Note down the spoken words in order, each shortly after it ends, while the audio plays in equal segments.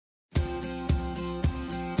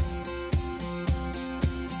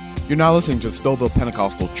You're now listening to the Stouffville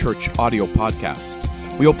Pentecostal Church audio podcast.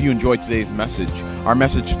 We hope you enjoyed today's message. Our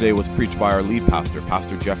message today was preached by our lead pastor,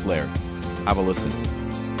 Pastor Jeff Laird. Have a listen.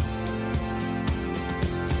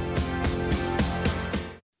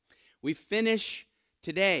 We finish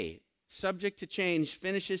today, subject to change,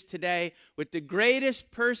 finishes today with the greatest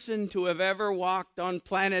person to have ever walked on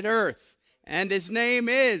planet Earth. And his name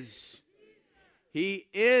is... He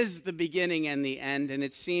is the beginning and the end, and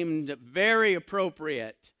it seemed very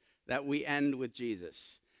appropriate that we end with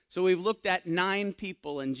Jesus. So we've looked at 9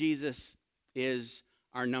 people, and Jesus is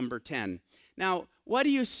our number 10. Now, what do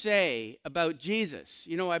you say about Jesus?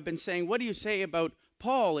 You know, I've been saying, what do you say about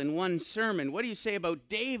Paul in one sermon? What do you say about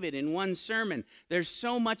David in one sermon? There's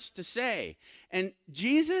so much to say. And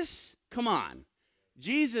Jesus, come on.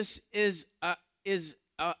 Jesus is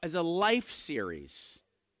a life series,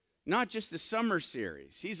 not just a summer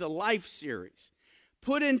series. He's a life series.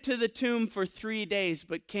 Put into the tomb for 3 days,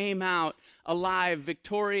 but came out alive,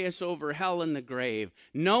 victorious over hell and the grave.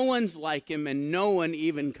 No one's like him, and no one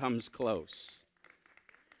even comes close.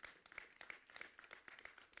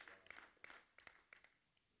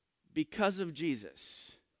 Because of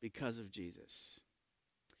Jesus,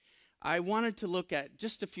 I wanted to look at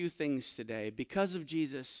just a few things today. Because of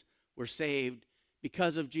Jesus, we're saved.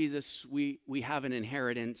 Because of Jesus, we have an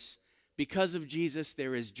inheritance. Because of Jesus,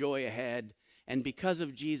 there is joy ahead. And because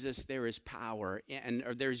of Jesus, there is power,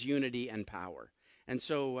 or there's unity and power. And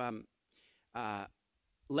so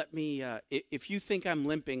let me, if you think I'm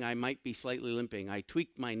limping, I might be slightly limping. I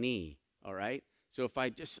tweaked my knee, all right? So if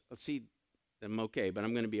I just, see, I'm okay, but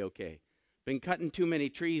I'm going to be okay. Been cutting too many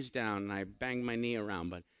trees down, and I banged my knee around,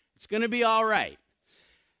 but it's going to be all right.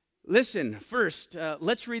 Listen, first,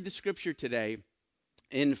 let's read the scripture today.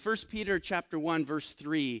 In 1 Peter chapter 1, verse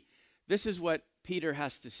 3, this is what Peter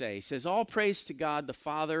has to say. He says, "All praise to God, the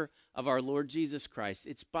Father of our Lord Jesus Christ.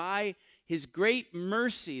 It's by his great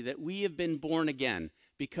mercy that we have been born again,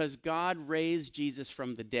 because God raised Jesus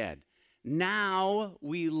from the dead. Now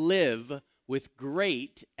we live with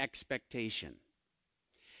great expectation.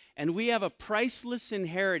 And we have a priceless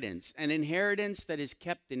inheritance, an inheritance that is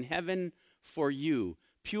kept in heaven for you,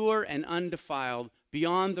 pure and undefiled,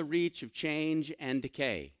 beyond the reach of change and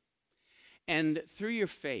decay. And through your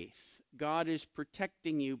faith, God is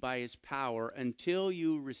protecting you by his power until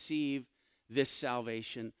you receive this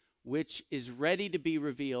salvation, which is ready to be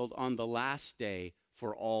revealed on the last day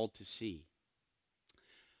for all to see.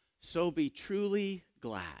 So be truly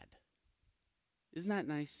glad." Isn't that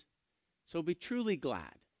nice? So be truly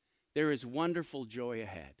glad. There is wonderful joy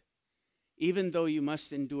ahead, even though you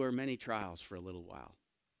must endure many trials for a little while.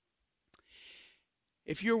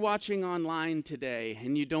 If you're watching online today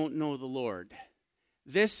and you don't know the Lord,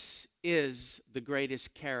 this is the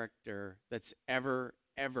greatest character that's ever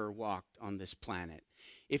walked on this planet.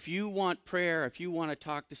 If you want prayer, if you want to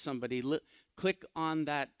talk to somebody, click on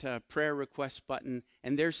that prayer request button,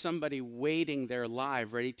 and there's somebody waiting there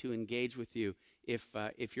live, ready to engage with you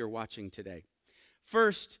if you're watching today.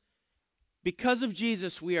 First, because of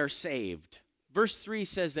Jesus, we are saved. Verse 3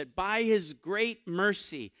 says that by his great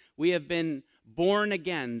mercy, we have been born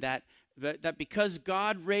again, that because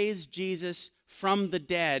God raised Jesus from the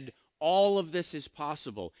dead, all of this is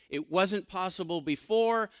possible. It wasn't possible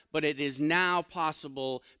before, but it is now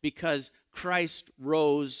possible because Christ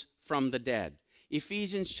rose from the dead.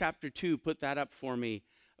 Ephesians chapter 2, put that up for me,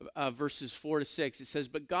 verses 4 to 6. It says,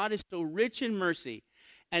 "But God is so rich in mercy,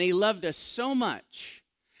 and he loved us so much,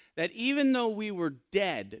 that even though we were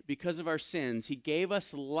dead because of our sins, he gave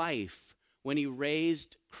us life when he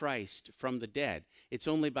raised Christ from the dead." It's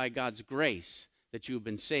only by God's grace that you have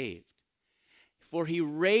been saved. "For he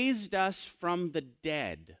raised us from the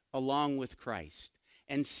dead along with Christ,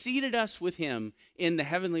 and seated us with him in the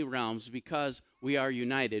heavenly realms, because we are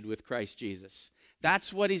united with Christ Jesus."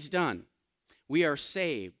 That's what he's done. We are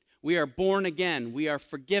saved. We are born again. We are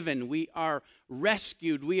forgiven. We are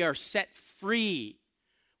rescued. We are set free.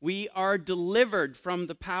 We are delivered from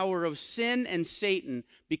the power of sin and Satan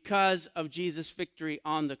because of Jesus' victory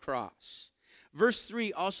on the cross. Verse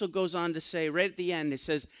 3 also goes on to say, right at the end, it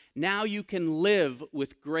says, "Now you can live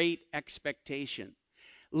with great expectation."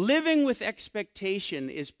 Living with expectation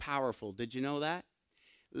is powerful. Did you know that?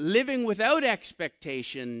 Living without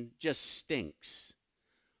expectation just stinks.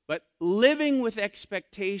 But living with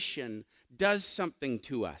expectation does something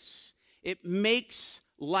to us. It makes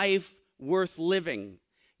life worth living.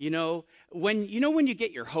 When you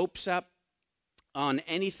get your hopes up on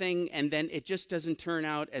anything and then it just doesn't turn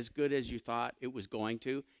out as good as you thought it was going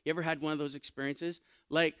to. You ever had one of those experiences?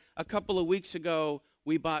 Like a couple of weeks ago,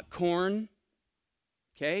 we bought corn,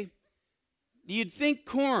 okay? You'd think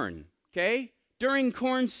corn, okay? during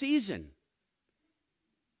corn season.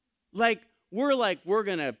 We're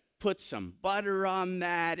going to put some butter on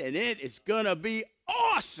that, and it is going to be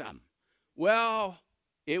awesome. Well,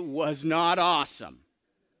 it was not awesome.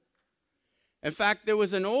 In fact, there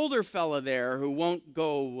was an older fella there who won't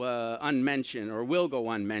go unmentioned or will go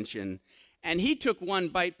unmentioned, and he took one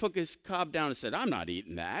bite, put his cob down, and said, I'm not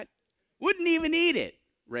eating that. Wouldn't even eat it,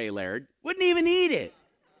 Ray Laird. Wouldn't even eat it.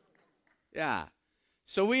 Yeah.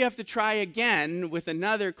 So we have to try again with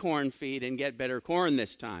another corn feed and get better corn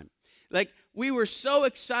this time. We were so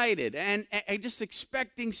excited and just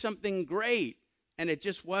expecting something great, and it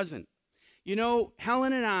just wasn't. You know,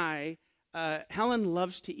 Helen and I, Helen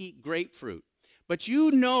loves to eat grapefruit. But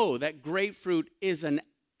you know that grapefruit is an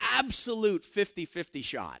absolute 50-50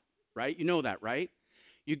 shot, right? You know that, right?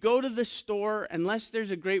 You go to the store, unless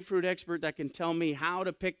there's a grapefruit expert that can tell me how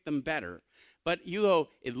to pick them better. But you go,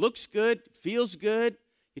 it looks good, feels good.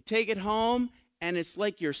 You take it home, and it's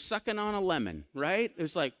like you're sucking on a lemon, right?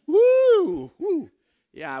 It's like, woo, woo.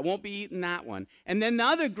 Yeah, I won't be eating that one. And then the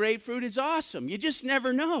other grapefruit is awesome. You just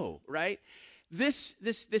never know, right? This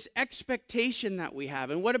expectation that we have.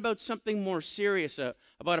 And what about something more serious,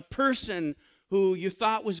 about a person who you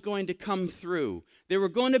thought was going to come through? They were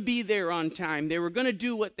going to be there on time. They were going to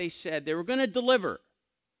do what they said. They were going to deliver,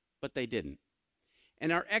 but they didn't.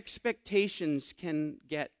 And our expectations can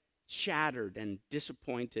get shattered and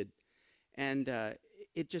disappointed, and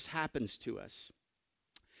it just happens to us.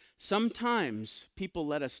 Sometimes people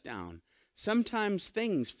let us down. Sometimes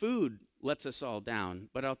food lets us all down.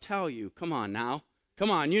 But I'll tell you, come on now.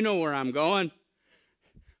 Come on, you know where I'm going.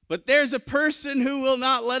 But there's a person who will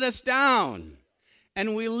not let us down.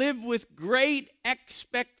 And we live with great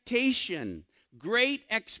expectation. Great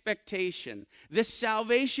expectation. This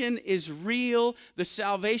salvation is real. The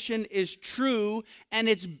salvation is true. And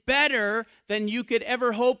it's better than you could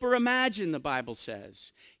ever hope or imagine, the Bible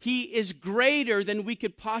says. He is greater than we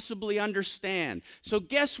could possibly understand. So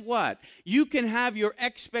guess what? You can have your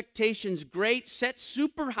expectations great, set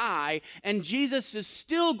super high, and Jesus is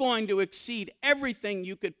still going to exceed everything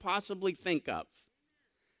you could possibly think of.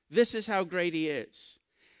 This is how great he is.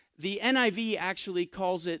 The NIV actually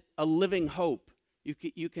calls it a living hope.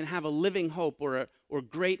 You can have a living hope or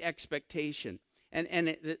great expectation. And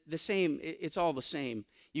it's all the same.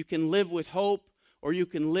 You can live with hope, or you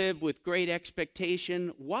can live with great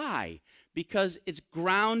expectation. Why? Because it's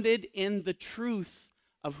grounded in the truth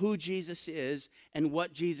of who Jesus is and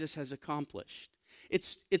what Jesus has accomplished.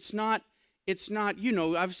 It's not, you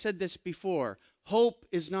know, I've said this before. Hope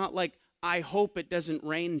is not like, I hope it doesn't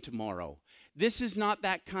rain tomorrow. This is not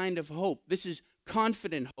that kind of hope. This is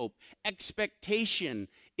confident hope. Expectation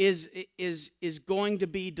is going to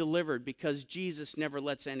be delivered because Jesus never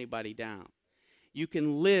lets anybody down. You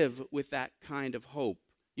can live with that kind of hope.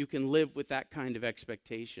 You can live with that kind of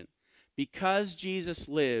expectation. Because Jesus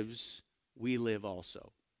lives, we live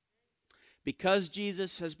also. Because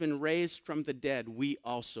Jesus has been raised from the dead, we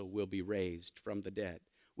also will be raised from the dead.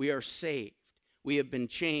 We are saved. We have been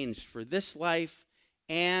changed for this life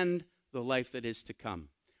and the life that is to come.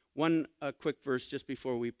 One quick verse just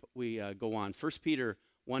before we go on. 1 Peter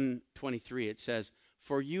 1:23, it says,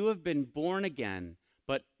 "For you have been born again,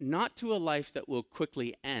 but not to a life that will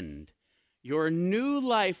quickly end. Your new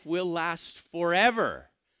life will last forever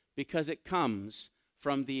because it comes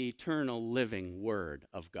from the eternal living Word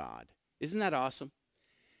of God." Isn't that awesome?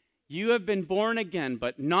 You have been born again,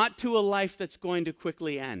 but not to a life that's going to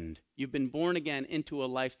quickly end. You've been born again into a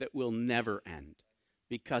life that will never end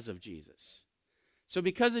because of Jesus. So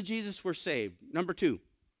because of Jesus, we're saved. Number 2,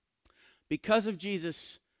 because of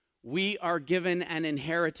Jesus, we are given an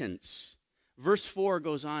inheritance. Verse 4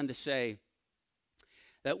 goes on to say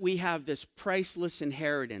that we have this priceless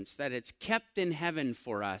inheritance, that it's kept in heaven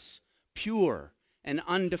for us, pure and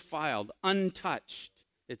undefiled, untouched,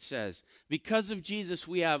 it says. Because of Jesus,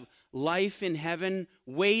 we have life in heaven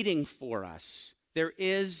waiting for us. There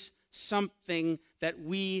is something that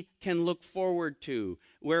we can look forward to,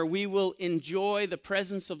 where we will enjoy the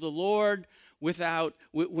presence of the Lord with all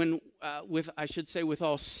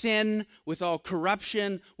sin, with all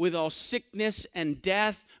corruption, with all sickness and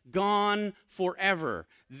death gone forever.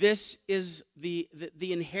 This is the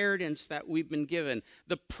inheritance that we've been given,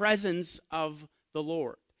 the presence of the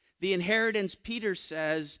Lord. The inheritance, Peter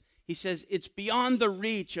says, he says, it's beyond the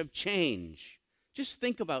reach of change. Just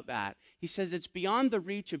think about that. He says it's beyond the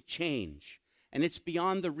reach of change, and it's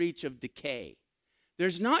beyond the reach of decay.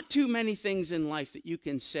 There's not too many things in life that you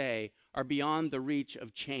can say are beyond the reach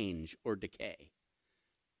of change or decay.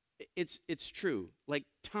 It's true. Like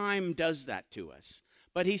time does that to us.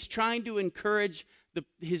 But he's trying to encourage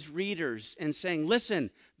his readers and saying, listen,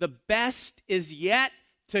 the best is yet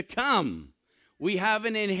to come. We have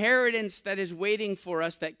an inheritance that is waiting for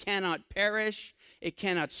us that cannot perish. It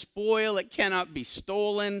cannot spoil. It cannot be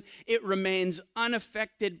stolen. It remains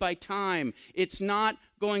unaffected by time. It's not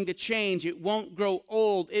going to change. It won't grow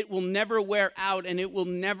old. It will never wear out, and it will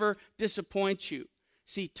never disappoint you.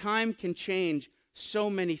 See, time can change so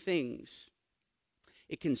many things.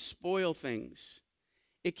 It can spoil things.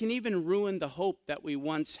 It can even ruin the hope that we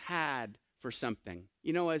once had for something.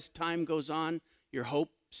 You know, as time goes on, your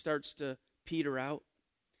hope starts to peter out.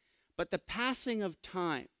 But the passing of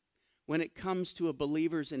time, when it comes to a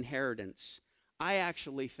believer's inheritance, I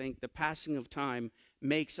actually think the passing of time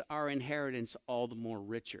makes our inheritance all the more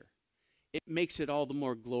richer. It makes it all the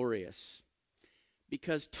more glorious.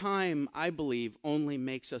 Because time, I believe, only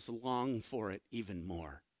makes us long for it even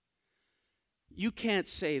more. You can't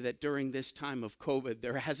say that during this time of COVID,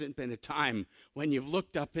 there hasn't been a time when you've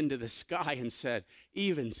looked up into the sky and said,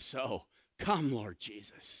 even so, come, Lord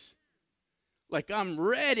Jesus. Like, I'm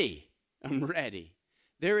ready. I'm ready.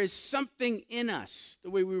 There is something in us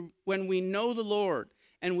when we know the Lord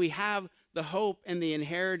and we have the hope and the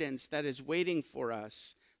inheritance that is waiting for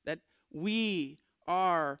us, that we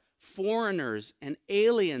are foreigners and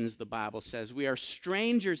aliens, the Bible says. We are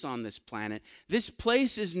strangers on this planet. This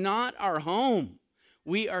place is not our home.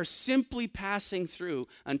 We are simply passing through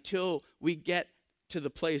until we get to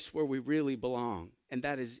the place where we really belong, and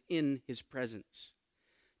that is in his presence.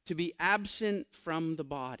 To be absent from the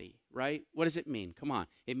body, right? What does it mean? Come on.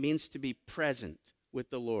 It means to be present with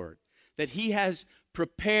the Lord. That he has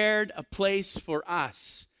prepared a place for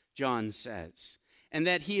us, John says. And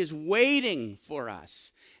that he is waiting for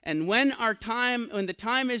us. And when the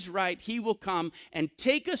time is right, he will come and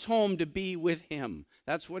take us home to be with him.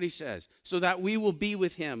 That's what he says. So that we will be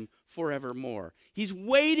with him forevermore. He's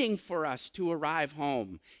waiting for us to arrive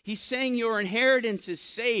home. He's saying your inheritance is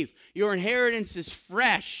safe. Your inheritance is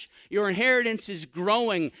fresh. Your inheritance is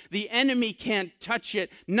growing. The enemy can't touch it.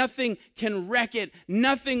 Nothing can wreck it.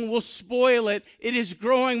 Nothing will spoil it. It is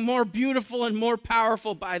growing more beautiful and more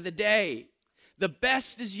powerful by the day. The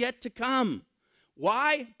best is yet to come.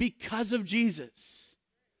 Why? Because of Jesus.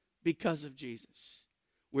 Because of Jesus.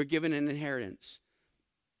 We're given an inheritance.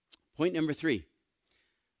 Point number 3.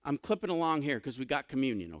 I'm clipping along here because we got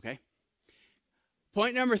communion, okay?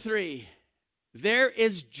 Point number 3. There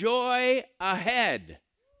is joy ahead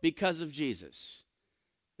because of Jesus.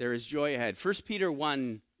 There is joy ahead. 1 Peter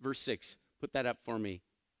 1, verse 6. Put that up for me.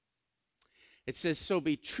 It says, so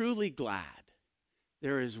be truly glad.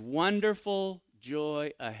 There is wonderful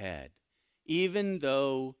joy ahead, even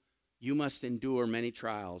though you must endure many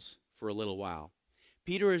trials for a little while.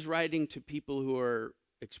 Peter is writing to people who are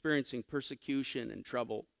experiencing persecution and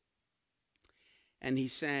trouble. And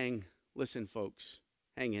he's saying, listen, folks,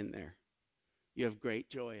 hang in there. You have great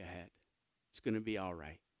joy ahead. It's going to be all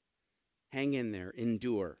right. Hang in there.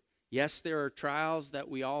 Endure. Yes, there are trials that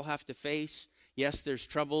we all have to face. Yes, there's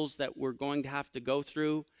troubles that we're going to have to go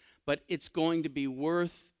through. But it's going to be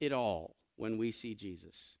worth it all when we see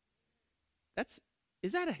Jesus.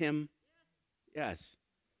 Is that a hymn? Yes.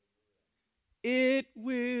 It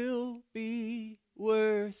will be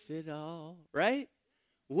worth it all, right?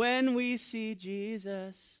 When we see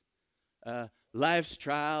Jesus, life's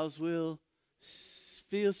trials will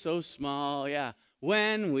feel so small, yeah.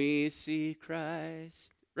 When we see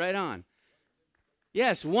Christ, right on.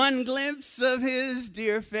 Yes, one glimpse of his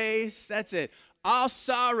dear face, that's it. All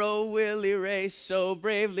sorrow will erase, so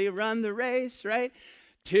bravely run the race, right?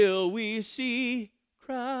 Till we see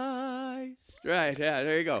Christ. Right, yeah,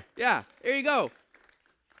 there you go. Yeah, there you go.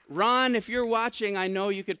 Ron, if you're watching, I know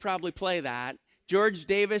you could probably play that. George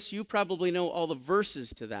Davis, you probably know all the verses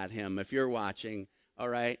to that hymn if you're watching, all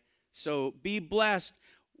right? So be blessed.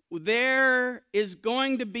 There is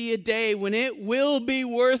going to be a day when it will be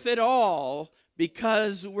worth it all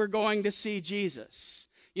because we're going to see Jesus.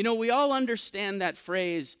 You know, we all understand that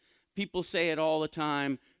phrase. People say it all the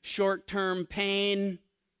time. Short-term pain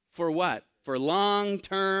for what? For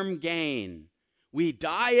long-term gain. We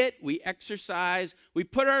diet, we exercise, we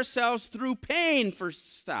put ourselves through pain for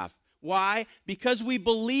stuff. Why? Because we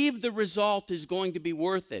believe the result is going to be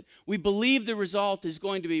worth it. We believe the result is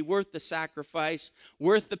going to be worth the sacrifice,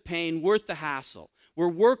 worth the pain, worth the hassle. We're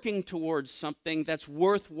working towards something that's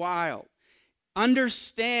worthwhile.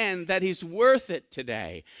 Understand that he's worth it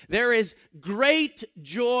today. There is great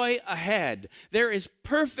joy ahead. There is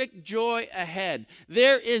perfect joy ahead.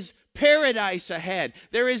 There is paradise ahead.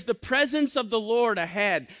 There is the presence of the Lord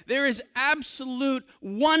ahead. There is absolute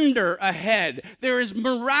wonder ahead. There is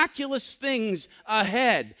miraculous things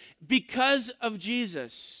ahead because of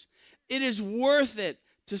Jesus. It is worth it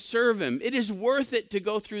to serve him. It is worth it to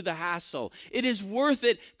go through the hassle. It is worth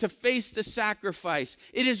it to face the sacrifice.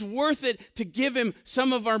 It is worth it to give him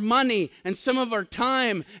some of our money and some of our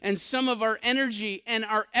time and some of our energy and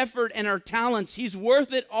our effort and our talents. He's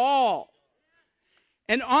worth it all.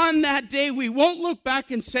 And on that day, we won't look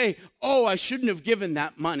back and say, oh, I shouldn't have given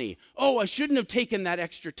that money. Oh, I shouldn't have taken that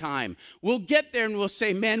extra time. We'll get there and we'll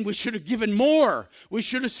say, man, we should have given more. We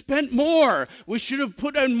should have spent more. We should have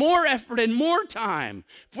put in more effort and more time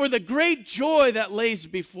for the great joy that lays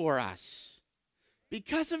before us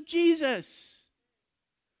because of Jesus.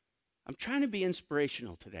 I'm trying to be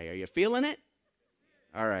inspirational today. Are you feeling it?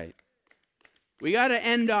 All right. We got to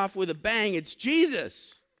end off with a bang. It's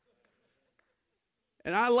Jesus.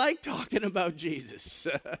 And I like talking about Jesus.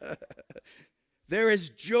 There is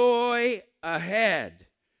joy ahead.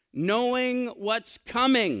 Knowing what's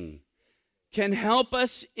coming can help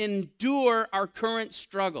us endure our current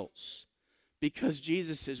struggles because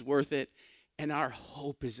Jesus is worth it and our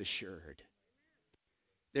hope is assured.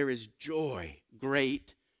 There is joy,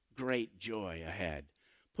 great, great joy ahead.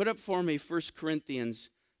 Put up for me 1 Corinthians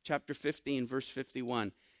chapter 15, verse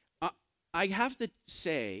 51. I have to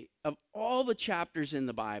say, of all the chapters in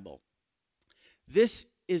the Bible, this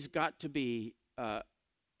has got to be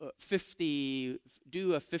 51,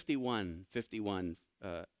 1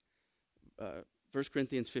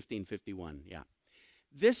 Corinthians 15, 51, yeah.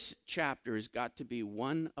 This chapter has got to be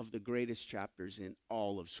one of the greatest chapters in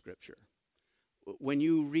all of Scripture. When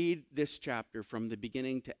you read this chapter from the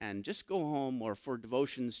beginning to end, just go home or for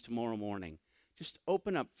devotions tomorrow morning, just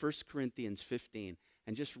open up 1 Corinthians 15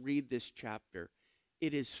 and just read this chapter.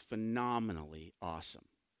 It is phenomenally awesome.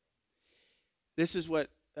 This is what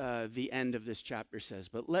the end of this chapter says.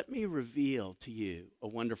 But let me reveal to you a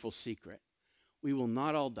wonderful secret. We will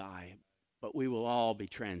not all die, but we will all be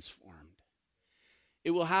transformed. It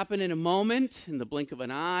will happen in a moment, in the blink of an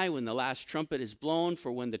eye, when the last trumpet is blown.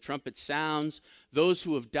 For when the trumpet sounds, those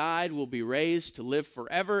who have died will be raised to live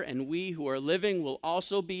forever, and we who are living will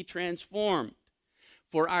also be transformed.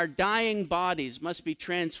 For our dying bodies must be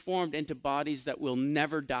transformed into bodies that will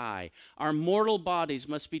never die. Our mortal bodies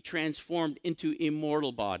must be transformed into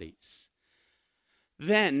immortal bodies.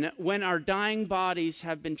 Then, when our dying bodies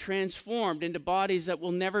have been transformed into bodies that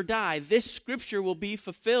will never die, this scripture will be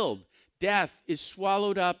fulfilled. Death is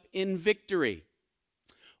swallowed up in victory.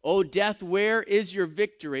 O death, where is your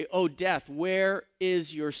victory? O death, where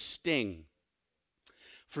is your sting?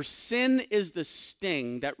 For sin is the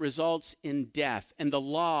sting that results in death, and the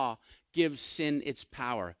law gives sin its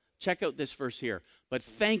power. Check out this verse here. But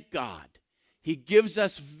thank God, he gives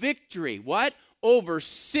us victory. What? Over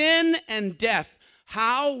sin and death.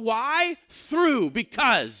 How? Why? Through,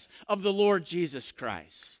 because of the Lord Jesus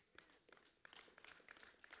Christ.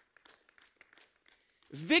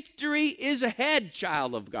 Victory is ahead,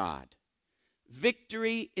 child of God.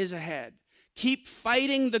 Victory is ahead. Keep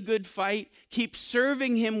fighting the good fight. Keep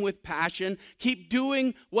serving him with passion. Keep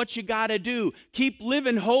doing what you got to do. Keep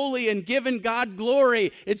living holy and giving God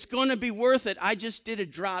glory. It's going to be worth it. I just did a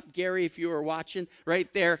drop, Gary, if you were watching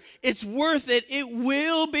right there. It's worth it. It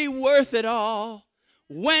will be worth it all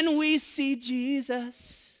when we see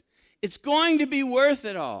Jesus. It's going to be worth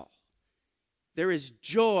it all. There is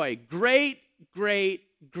joy, great, great,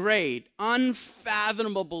 great,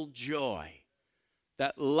 unfathomable joy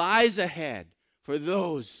that lies ahead for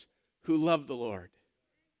those who love the Lord.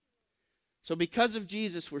 So because of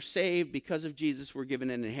Jesus, we're saved. Because of Jesus, we're given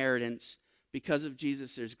an inheritance. Because of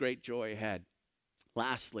Jesus, there's great joy ahead.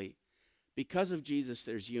 Lastly, because of Jesus,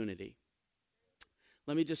 there's unity.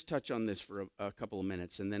 Let me just touch on this for a couple of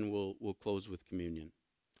minutes, and then we'll close with communion.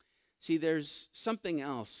 See, there's something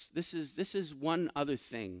else. This is one other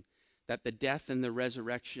thing that the death and the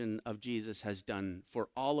resurrection of Jesus has done for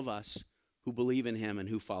all of us who believe in him and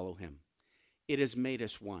who follow him. It has made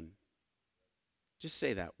us one. Just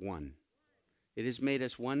say that, one. It has made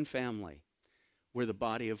us one family. We're the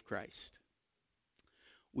body of Christ.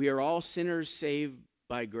 We are all sinners saved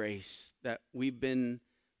by grace, that we've been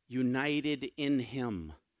united in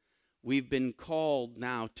him. We've been called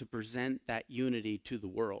now to present that unity to the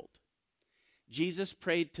world. Jesus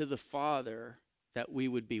prayed to the Father that we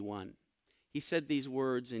would be one. He said these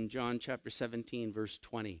words in John chapter 17, verse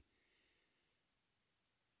 20.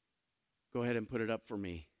 Go ahead and put it up for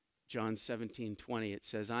me. John 17:20. It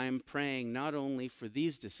says, I am praying not only for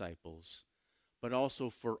these disciples, but also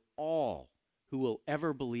for all who will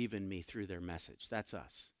ever believe in me through their message. That's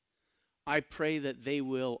us. I pray that they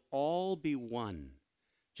will all be one,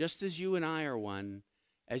 just as you and I are one,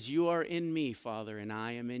 as you are in me, Father, and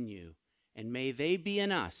I am in you. And may they be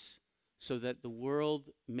in us, so that the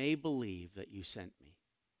world may believe that you sent me.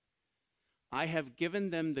 I have given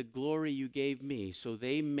them the glory you gave me, so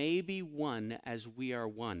they may be one as we are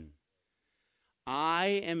one. I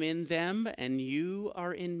am in them, and you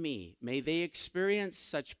are in me. May they experience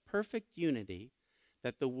such perfect unity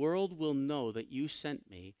that the world will know that you sent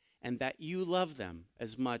me and that you love them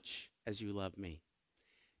as much as you love me.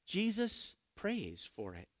 Jesus prays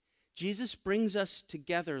for it. Jesus brings us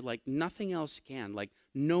together like nothing else can, like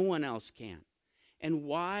no one else can. And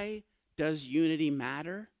why does unity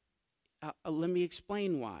matter? Let me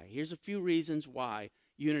explain why. Here's a few reasons why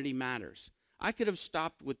unity matters. I could have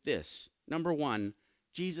stopped with this. Number one,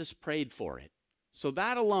 Jesus prayed for it. So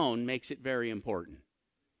that alone makes it very important.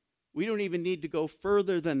 We don't even need to go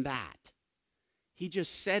further than that. He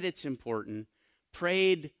just said it's important,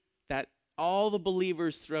 prayed that all the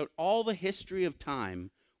believers throughout all the history of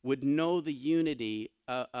time would know the unity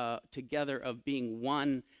together of being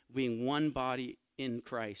one body in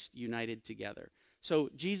Christ, united together. So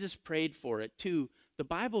Jesus prayed for it. Two, the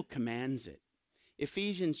Bible commands it.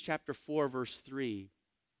 Ephesians chapter 4, verse 3,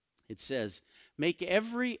 it says, make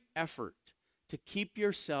every effort to keep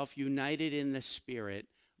yourself united in the Spirit,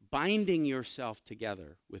 binding yourself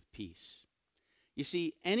together with peace. You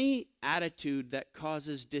see, any attitude that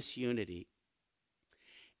causes disunity,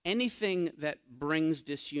 anything that brings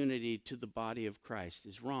disunity to the body of Christ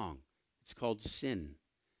is wrong. It's called sin.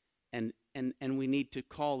 And we need to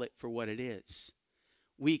call it for what it is.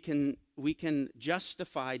 We can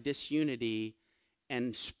justify disunity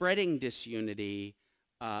and spreading disunity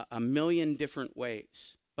a million different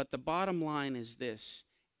ways. But the bottom line is this: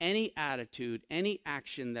 any attitude, any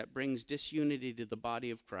action that brings disunity to the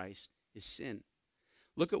body of Christ is sin.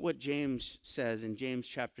 Look at what James says in James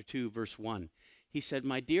chapter 2, verse 1. He said,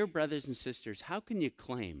 my dear brothers and sisters, how can you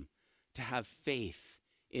claim to have faith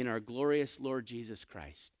in our glorious Lord Jesus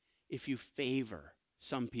Christ if you favor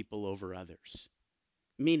some people over others?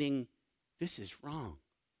 Meaning, this is wrong.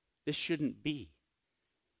 This shouldn't be.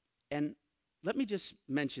 And let me just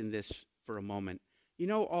mention this for a moment. You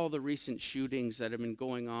know all the recent shootings that have been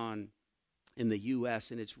going on in the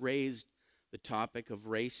U.S., and it's raised the topic of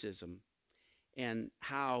racism and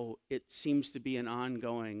how it seems to be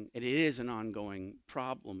it is an ongoing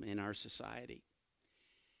problem in our society.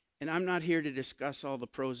 And I'm not here to discuss all the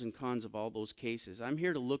pros and cons of all those cases. I'm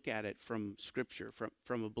here to look at it from Scripture,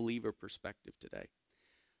 from a believer perspective today.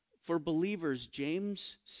 For believers,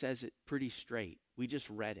 James says it pretty straight. We just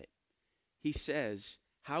read it. He says,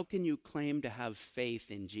 how can you claim to have faith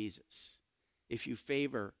in Jesus if you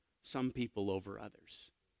favor some people over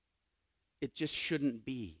others? It just shouldn't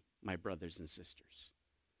be, my brothers and sisters.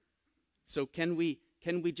 So can we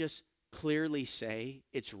just clearly say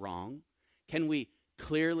it's wrong? Can we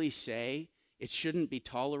clearly say it shouldn't be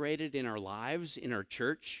tolerated in our lives, in our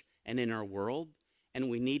church, and in our world?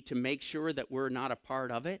 And we need to make sure that we're not a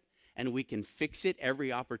part of it, and we can fix it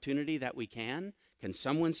every opportunity that we can? Can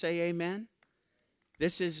someone say amen?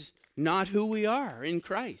 This is not who we are in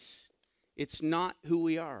Christ. It's not who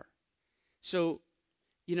we are. So,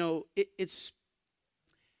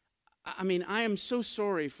 I am so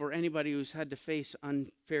sorry for anybody who's had to face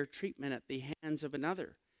unfair treatment at the hands of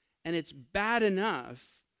another. And it's bad enough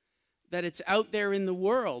that it's out there in the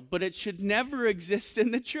world, but it should never exist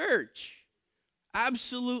in the church.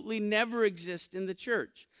 Absolutely never exist in the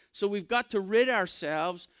church. So we've got to rid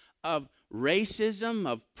ourselves of racism,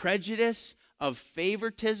 of prejudice, of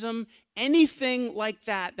favoritism, anything like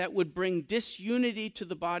that would bring disunity to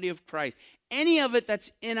the body of Christ. Any of it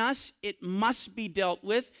that's in us, it must be dealt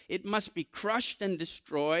with. It must be crushed and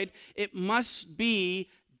destroyed. It must be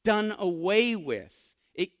done away with.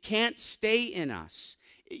 It can't stay in us.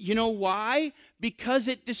 You know why? Because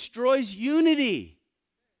it destroys unity.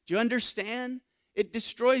 Do you understand? It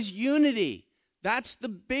destroys unity. That's the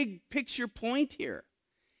big picture point here.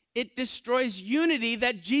 It destroys unity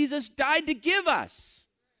that Jesus died to give us,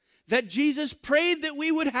 that Jesus prayed that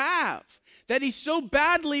we would have, that he so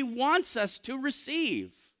badly wants us to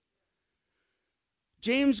receive.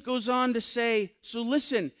 James goes on to say, so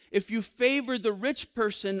listen, if you favor the rich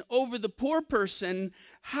person over the poor person,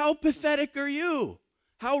 how pathetic are you?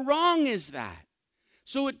 How wrong is that?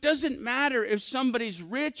 So it doesn't matter if somebody's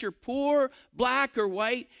rich or poor, black or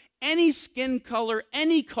white, any skin color,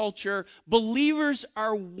 any culture, believers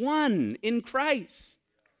are one in Christ.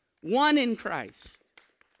 One in Christ.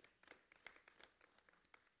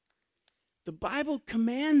 The Bible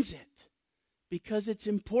commands it because it's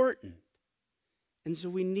important. And so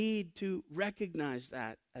we need to recognize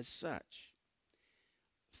that as such.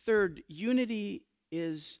 Third, unity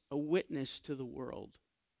is a witness to the world.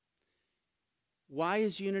 Why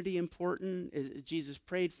is unity important? Jesus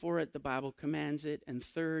prayed for it. The Bible commands it. And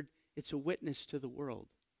third, it's a witness to the world.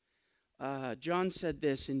 John said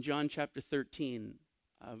this in John chapter 13,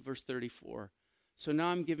 verse 34. So now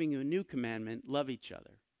I'm giving you a new commandment, love each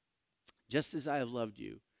other. Just as I have loved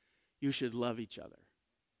you, you should love each other.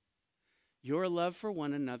 Your love for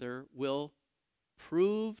one another will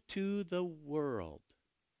prove to the world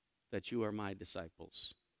that you are my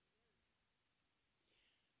disciples.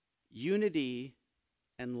 Unity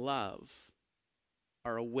and love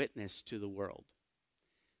are a witness to the world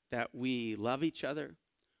that we love each other.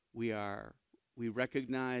 We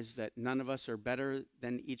recognize that none of us are better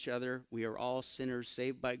than each other. We are all sinners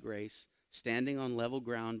saved by grace, standing on level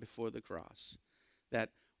ground before the cross. That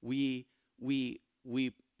we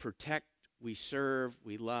protect, we serve,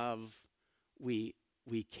 we love, we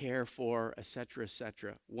care for, etc.,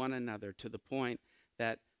 one another, to the point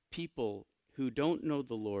that people who don't know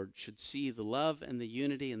the Lord should see the love and the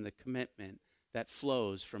unity and the commitment that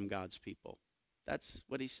flows from God's people. That's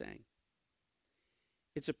what he's saying.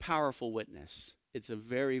 It's a powerful witness. It's a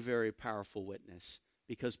very, very powerful witness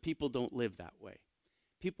because people don't live that way.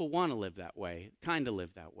 People want to live that way, kind of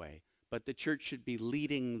live that way, but the church should be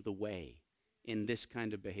leading the way in this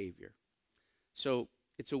kind of behavior. So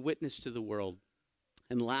it's a witness to the world.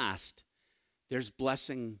 And last, there's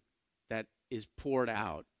blessing that is poured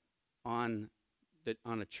out on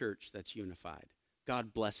a church that's unified.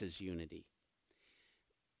 God blesses unity.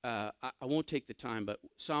 I won't take the time, but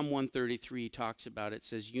Psalm 133 talks about it.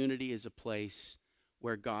 Says unity is a place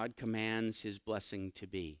where God commands his blessing to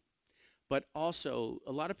be. But also,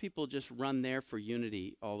 a lot of people just run there for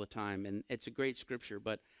unity all the time, and it's a great scripture.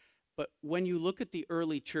 But when you look at the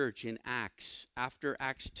early church in Acts, after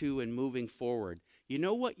Acts 2 and moving forward, you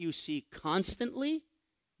know what you see constantly?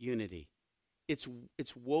 Unity. It's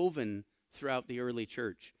woven throughout the early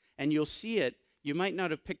church. And you'll see it, you might not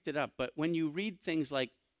have picked it up, but when you read things like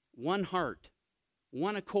one heart,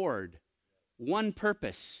 one accord, one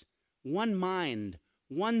purpose, one mind,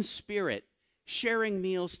 one spirit, sharing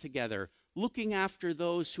meals together, looking after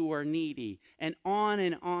those who are needy, and on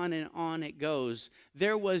and on and on it goes.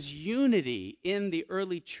 There was unity in the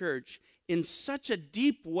early church in such a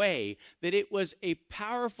deep way that it was a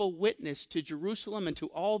powerful witness to Jerusalem and to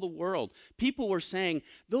all the world. People were saying,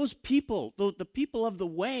 those people, the people of the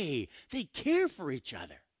way, they care for each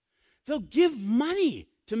other. They'll give money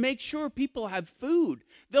to make sure people have food.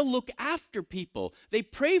 They'll look after people. They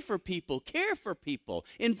pray for people, care for people,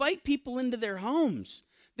 invite people into their homes.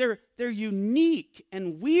 They're unique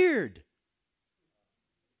and weird.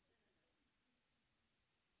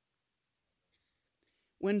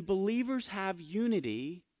 When believers have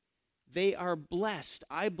unity, they are blessed,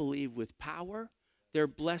 I believe, with power. They're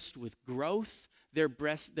blessed with growth. They're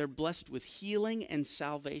blessed with healing and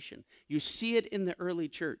salvation. You see it in the early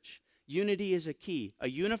church. Unity is a key. A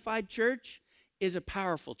unified church is a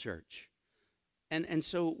powerful church. And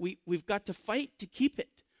so we've got to fight to keep it.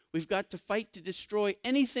 We've got to fight to destroy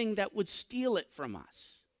anything that would steal it from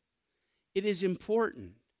us. It is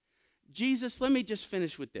important. Jesus, let me just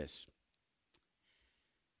finish with this.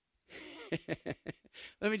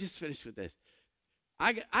 Let me just finish with this.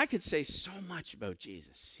 I could say so much about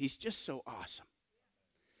Jesus. He's just so awesome.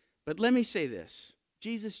 But let me say this.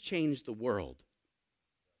 Jesus changed the world.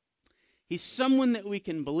 He's someone that we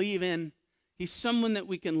can believe in. He's someone that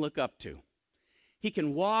we can look up to. He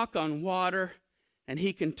can walk on water, and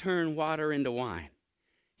he can turn water into wine.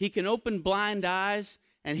 He can open blind eyes,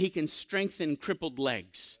 and he can strengthen crippled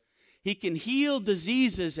legs. He can heal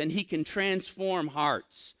diseases, and he can transform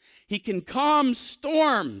hearts. He can calm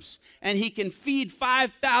storms, and he can feed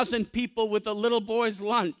 5,000 people with a little boy's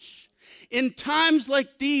lunch. In times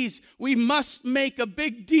like these, we must make a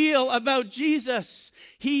big deal about Jesus.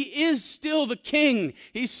 He is still the King.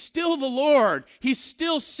 He's still the Lord. He's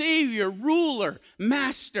still Savior, ruler,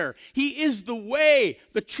 master. He is the way,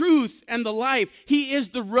 the truth, and the life. He is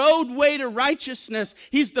the roadway to righteousness.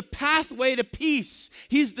 He's the pathway to peace.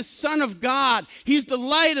 He's the Son of God. He's the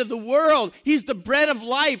light of the world. He's the bread of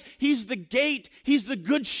life. He's the gate. He's the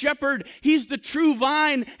good shepherd. He's the true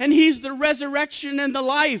vine, and he's the resurrection and the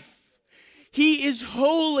life. He is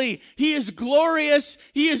holy. He is glorious.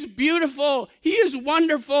 He is beautiful. He is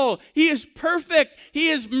wonderful. He is perfect. He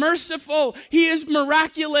is merciful. He is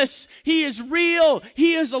miraculous. He is real.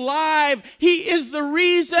 He is alive. He is the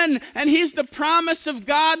reason, and he's the promise of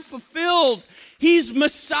God fulfilled. He's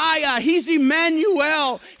Messiah. He's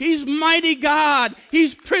Emmanuel. He's mighty God.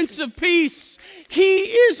 He's Prince of Peace. He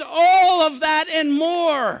is all of that and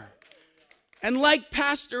more. And like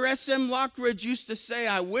Pastor S.M. Lockridge used to say,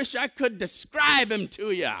 I wish I could describe him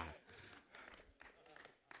to you.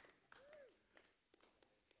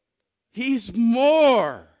 He's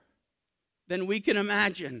more than we can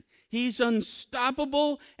imagine. He's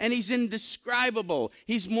unstoppable and he's indescribable.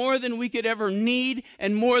 He's more than we could ever need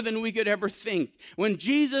and more than we could ever think. When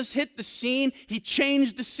Jesus hit the scene, he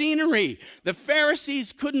changed the scenery. The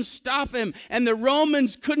Pharisees couldn't stop him and the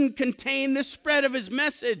Romans couldn't contain the spread of his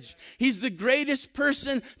message. He's the greatest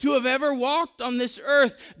person to have ever walked on this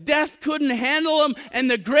earth. Death couldn't handle him and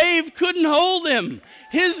the grave couldn't hold him.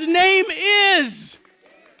 His name is...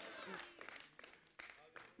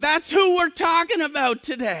 That's who we're talking about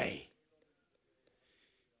today.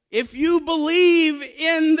 If you believe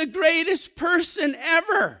in the greatest person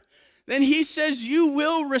ever, then he says you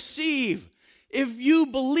will receive. If you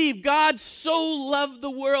believe, God so loved the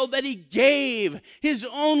world that he gave his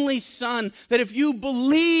only son, that if you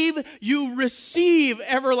believe, you receive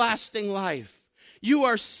everlasting life. You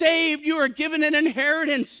are saved. You are given an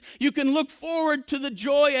inheritance. You can look forward to the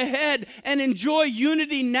joy ahead and enjoy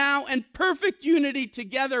unity now and perfect unity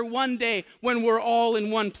together one day when we're all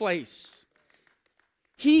in one place.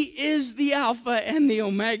 He is the Alpha and the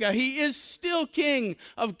Omega. He is still King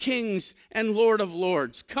of kings and Lord of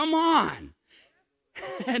lords. Come on.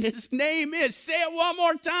 And his name is, say it one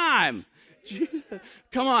more time.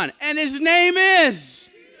 Come on. And his name is...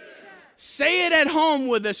 Say it at home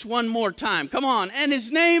with us one more time. Come on. And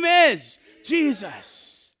his name is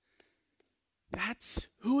Jesus. That's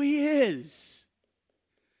who he is.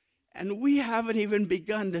 And we haven't even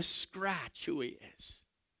begun to scratch who he is.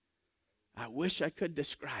 I wish I could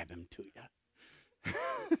describe him to you.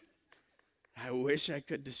 I wish I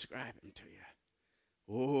could describe him to you.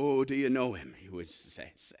 Oh, do you know him? He would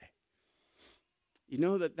say. You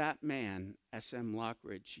know that man, S.M.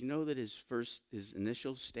 Lockridge, you know that his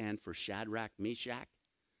initials stand for Shadrach, Meshach?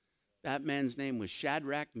 That man's name was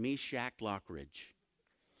Shadrach, Meshach, Lockridge.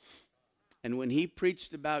 And when he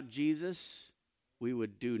preached about Jesus, we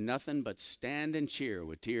would do nothing but stand and cheer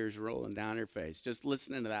with tears rolling down our face. Just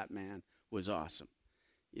listening to that man was awesome.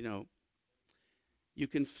 You know, you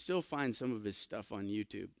can still find some of his stuff on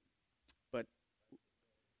YouTube, but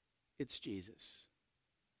it's Jesus.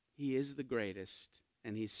 He is the greatest,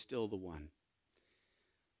 and he's still the one.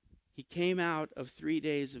 He came out of 3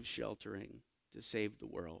 days of sheltering to save the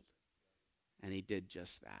world, and he did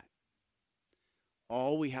just that.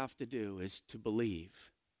 All we have to do is to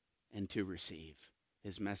believe and to receive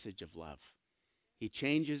his message of love. He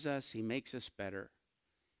changes us, he makes us better,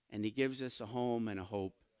 and he gives us a home and a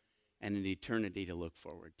hope and an eternity to look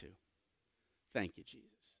forward to. Thank you, Jesus.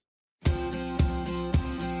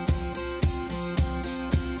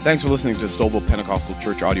 Thanks for listening to Stouffville Pentecostal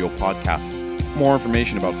Church audio podcast. For more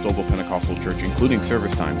information about Stouffville Pentecostal Church, including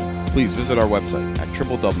service times, please visit our website at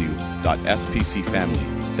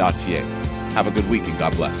www.spcfamily.ca. Have a good week and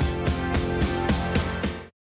God bless.